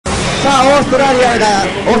3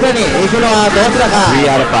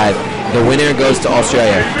 out of 5. The winner goes to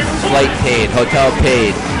Australia. Flight paid, hotel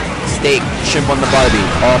paid, steak, shrimp on the barbie,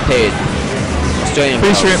 all paid. Australian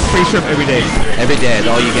free shrimp every day. Every day, that's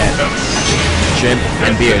all you get. Shrimp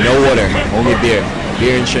and beer, no water, only beer.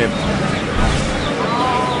 Beer and shrimp.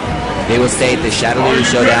 They will stay at the Shadowloo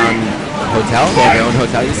Showdown Hotel. They have their own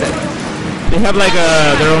hotel, you said? They have like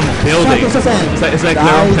their own building. It's like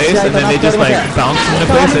their own place, and then they just like bounce in the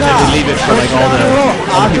place, and then they leave it for like all the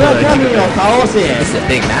people that keep it there. This is a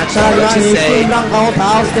big match. So let's just say the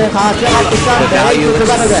value,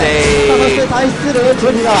 let's just say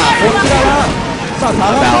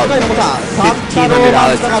about $1,500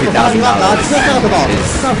 to $2,000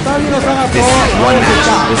 this one match,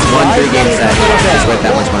 this one 3-game set is worth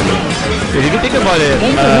that much money. If you think about it,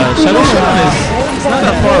 Shadowloo Showdown is not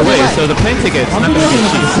that far away, so the plane ticket's not going to be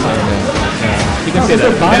cheap. You can say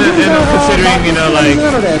that. And considering, you know, like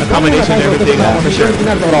accommodation and everything, for sure.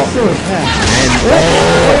 And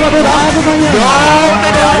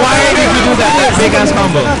why did you do that big ass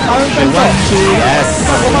combo? Like 1, 2, yes.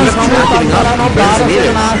 He's not giving up. He burns him either.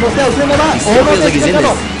 He still feels like he's in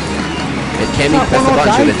this. If Cammy pressed the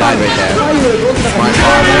button, she would have died right there. Smart.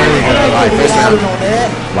 Alright, first round.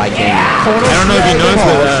 Why Cammy? I don't know if you noticed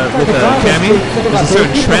with Cammy, there's a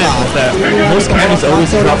certain trend that most Cammys always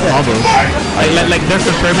drop combos. Like they're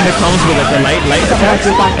confirming the combos with like the light attacks,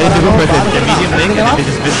 and then they go for the medium link, and then they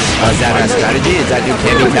just miss it. Is that her strategy? Is that new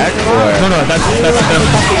Cammy tech? Or no, that's them.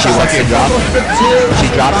 She wants to drop? She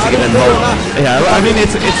drops to give him hope. Yeah, I mean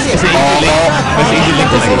it's an easy link. It's an easy link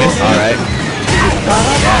to like miss. Alright.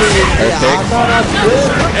 Yes, perfect.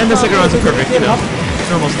 And the second round's perfect, you know.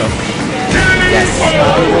 Normal stuff. Yes.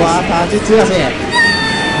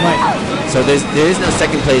 So there is no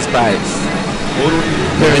second place prize.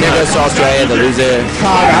 The winner goes to Australia, the loser.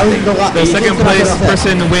 The second place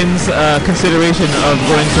person wins consideration of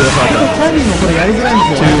going to Osaka to play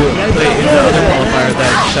in the other qualifier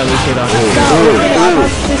that Shadowloo Showdown is.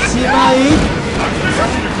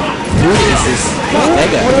 Who is this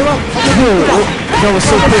Vega? That was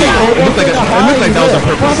so pretty. It looked like that was on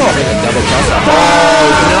purpose. Double cross up. Oh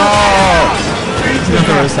no! He's gonna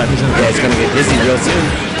throw his side. Yeah, it's gonna get dizzy real soon.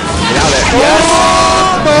 Get out there. Yes!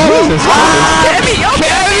 Cammy!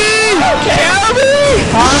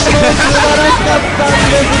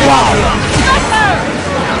 Wow.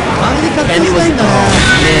 Cammy was, oh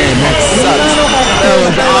man, that sucks. That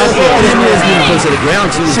was awesome. Cammy wasn't even close to the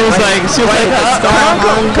ground. She was like,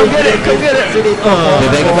 come get it. The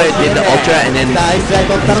Vega player did the ultra, and then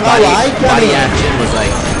his body action was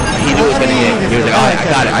like, he knew it was gonna hit. He was like, oh,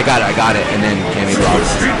 I got it. And then Cammy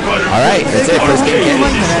blocks. Alright, that's it. First game, Cammy.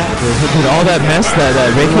 With all that mess that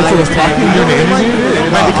Reiketsu was talking during the interview,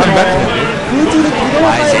 it might be coming back to him.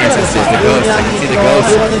 Wise ancestors, the ghost. I can see the ghost.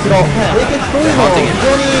 They're haunting him.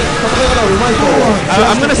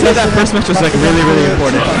 I'm gonna say that first match was like really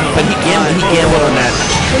important. But he gambled on that.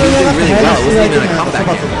 He was doing really well. It wasn't even a comeback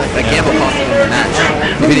gamble. That gamble cost him the match.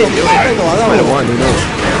 If he didn't do it, he might have won. Who knows?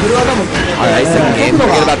 Alright, second game.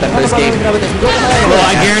 Forget about that first game. Well,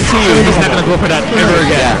 I guarantee you he's not gonna go for that ever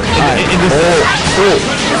again. In this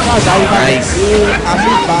nice.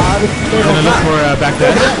 He's gonna look for back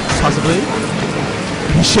dash, possibly.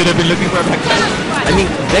 He should have been looking for a back dash. I mean,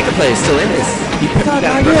 Vega play is still in this. He got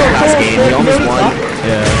perfect last game. He almost won.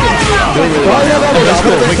 Yeah. Doing really well now. Oh, that's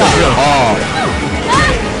cool. Wake up drill. Oh.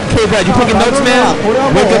 Okay, Brad, you taking notes, man?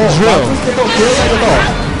 Wake up drill.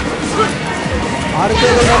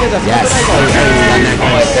 Yes.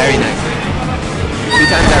 Very nice. 2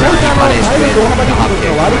 times that round, he punished with the hop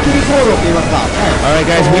kick. Alright,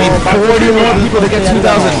 guys, we need 40 more people to get 2,000.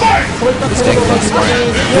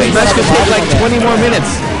 This match could take like 20 more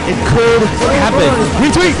minutes. It could happen.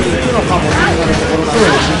 Retweet!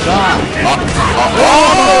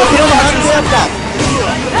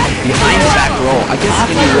 Behind the back roll. I guess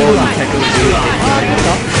when you roll, you technically do it behind the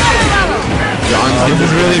top. This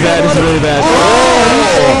is really bad.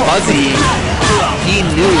 Oh, fuzzy. He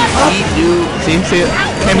knew. See,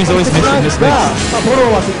 Cammy's always missing this mix.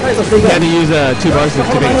 He had to use 2 bars to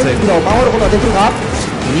make it safe.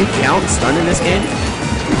 Can you count stun in this game?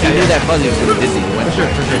 He knew that fuzzy was going to be dizzy. For sure.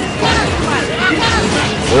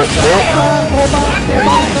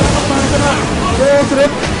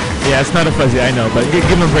 Yeah, it's not a fuzzy, I know, but give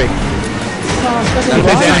him a break.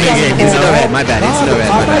 Instant red, my bad.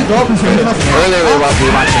 Earlier we watched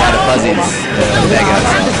a lot of fuzzies. Vega.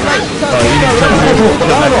 Oh, you need to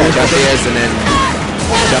jump ears and then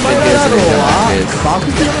jump in ears and then jump back ears.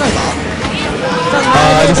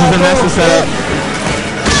 This is a massive setup.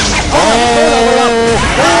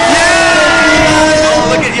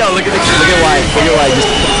 look at why. Look at why.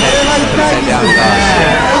 Just head down.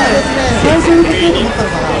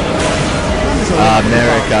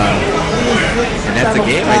 America. And that's the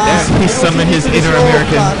game right there. He summoned his inner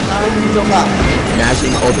American.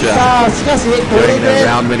 Mashing Ultra during the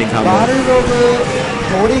round-winning combo.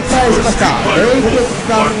 取り返しました。レイケツ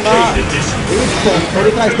さんが1本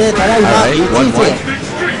取り返してただいま1-1。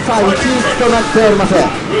さあ1-1となっております。1-1。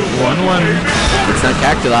It's not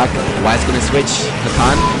character lock. Why's gonna switch?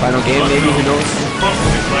 Hakan? Final game maybe? Who knows?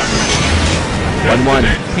 1-1.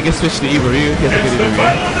 He can switch to Ivory. He has a good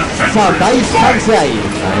Ivory. さあ第3試合。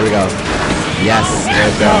Here we go. Yes. There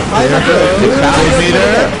we go. The crowd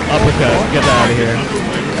meter. Uppercut. Get that out of here.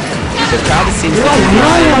 The crowd seems to be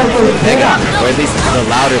bigger, or at least the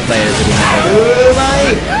louder players are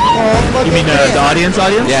behind. You mean the audience?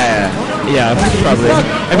 Yeah. Yeah, probably.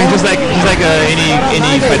 I mean, just like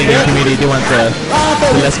any fighting game community, they want the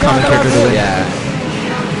less common character to win. Yeah.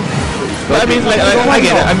 But I mean, like I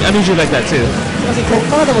get it. I'm usually like that too.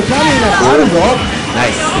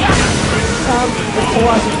 Nice. こ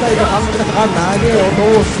こはしっかりと韓国が投げを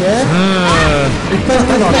通して1回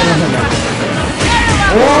目の当たりませんね。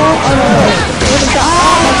おー、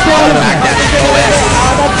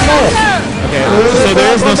Okay, so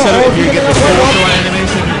there is no setup if you get the full one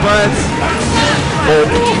animation, but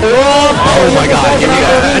oh my god, give me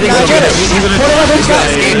that. I think he's gonna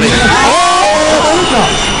escape it.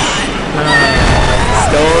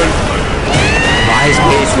 Stone by his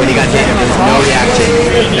pace when he got hit, there was no reaction.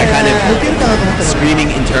 That kind of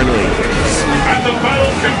screaming internally.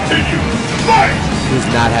 He's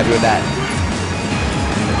not happy with that.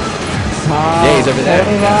 Yeah, he's over there.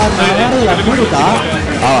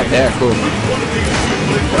 Oh, up there, cool.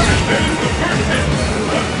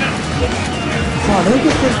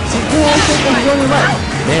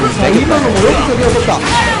 Man, he's mega player.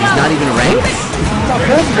 He's not even ranked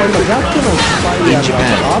in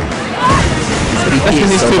Japan. His BP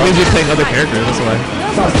is he's so too low. busy playing other characters, that's why.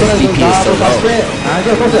 His BP is so low.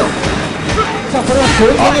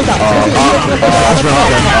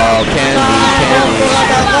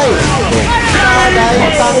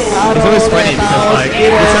 It's always funny because like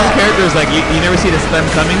with some characters like you never see them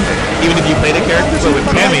coming even if you play the character, but with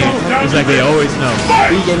Cammy it's like they always know.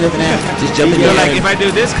 Just jump in the air. Like if I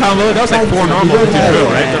do this combo, that was like 4 normal into drill,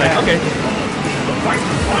 right? They're like, okay.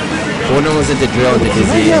 4 normals into drill into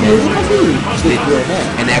dizzy and then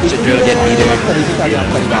an extra drill get meter.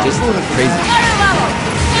 Just crazy.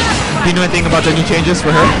 Do you know anything about the new changes for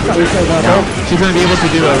her? No. She's going to be able to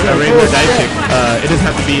do a rainbow dive kick. It doesn't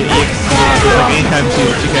have to be EX. Like anytime she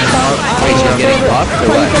can. Wait, she's getting buffed or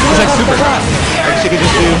what? It's like super. Like she can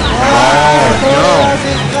just do. Oh, no.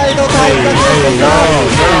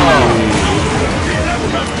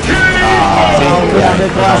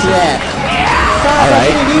 Alright.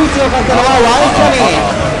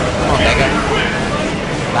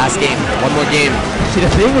 Last game. One more game. See, the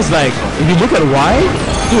thing is like, if you look at Y,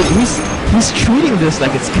 dude, he's treating this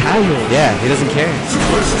like it's casual. Yeah, he doesn't care.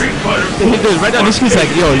 Dude, right now, Nishiki's like,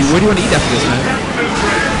 yo, where do you want to eat after this, man?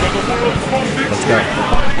 Let's go.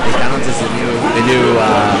 McDonald's is the new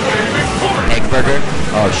egg burger.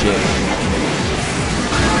 Oh shit.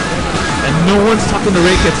 And no one's talking to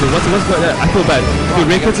Reiketsu. What's going on? I feel bad. Dude,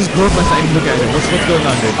 Reiketsu's growth must not even look at him. What's going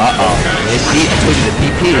on, dude? Uh-oh. I told you the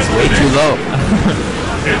BP is way too low.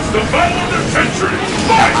 It's the battle of the century.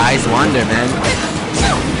 The eyes wander, man.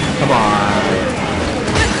 Come on.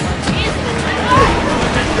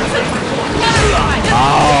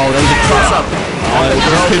 Oh, that was a cross-up. Oh,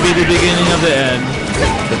 this could be the beginning of the end.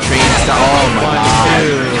 The train start. Oh my god.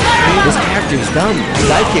 This character is dumb. His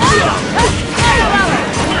dive kicks are dumb.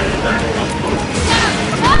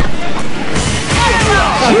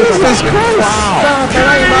 Jesus Christ!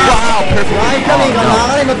 Wow, perfect.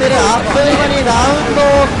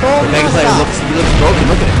 Mega player he looks broken.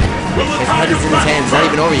 Look at him. His head is in his hands. It's not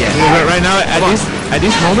even over yet. Right now, at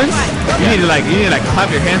these moments, you need to clap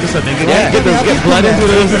your hands or something. Get blood into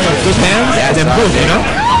those hands, and then boom, you know.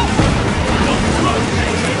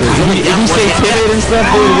 If you stay timid and stuff,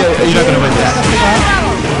 you're not gonna win this.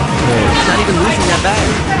 He's not even losing that bad.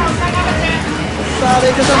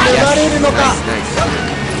 Nice.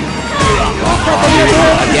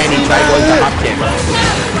 Again, he tried going to hop kick.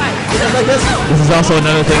 This is also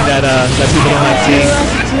another thing that people don't like seeing.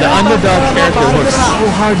 The underdog character works so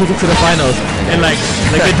hard to get to the finals, and like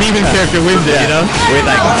the demon character wins it, you know? With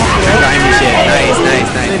like grimy shit. Nice.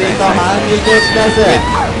 Good.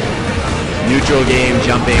 Neutral game,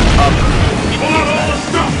 jumping up.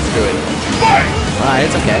 Screw it. Alright,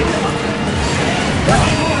 it's okay.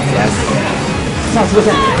 Yes.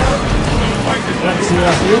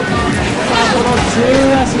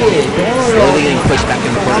 Slowly getting pushed back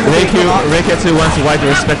in the corner. Reiketsu wants White to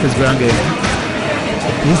respect his ground game.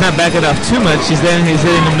 He's not backing off too much. He's letting him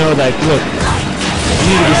know, like, look,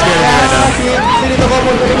 you need to be scared of me right now.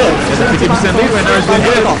 There's a 50% lead right now. It's doing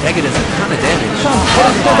good. Megan does a ton of damage.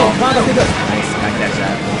 Nice, back that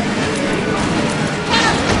shot.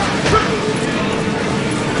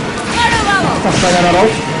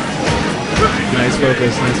 Nice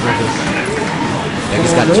focus, nice focus.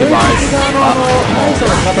 Megan's got 2 bars.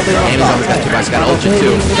 Cammy's almost got 2 bars. She's got Ultra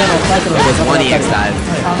too. It was 1 EX dive.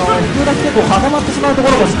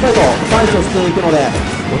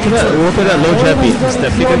 What for that low jab beat?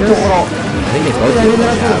 Step kick, I guess? I think they both do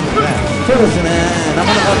low jab.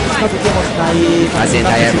 I see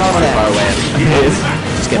entire too far away.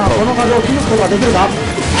 Just get poked.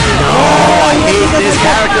 Oh, I hate this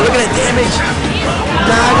character. Look at that damage.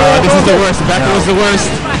 This is the worst. The back was the worst.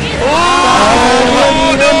 Oh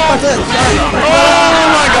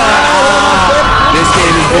my god. This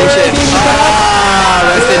game is bullshit.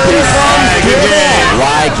 Rest in peace. Good game.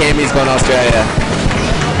 Why Cammy's going to Australia?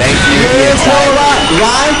 Thank you, EX Dive.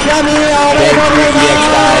 Thank you, EX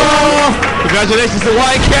Dive. Congratulations to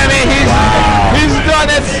Y Cammy. He's done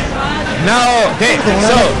it. Now, okay,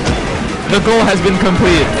 so the goal has been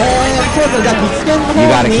completed. You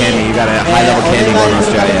got a Cammy. You got a high-level Cammy going to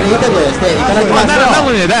Australia. Well, not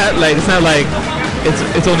only that, like it's not like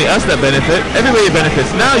it's only us that benefit. Everybody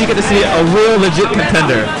benefits. Now you get to see a real legit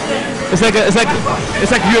contender. It's like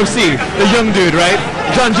UFC. The young dude, right?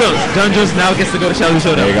 John Jones. John Jones now gets to go to Shadowloo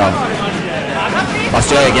Showdown. There you go.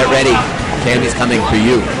 Australia, get ready. Cammy's coming for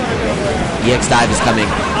you. EX Dive is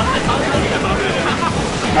coming.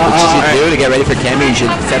 What you should do to get ready for Cammy, you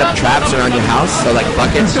should set up traps around your house, so like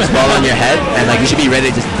buckets just fall on your head, and like you should be ready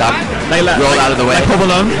to just duck, roll out of the way. Like Home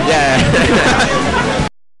Alone? Yeah.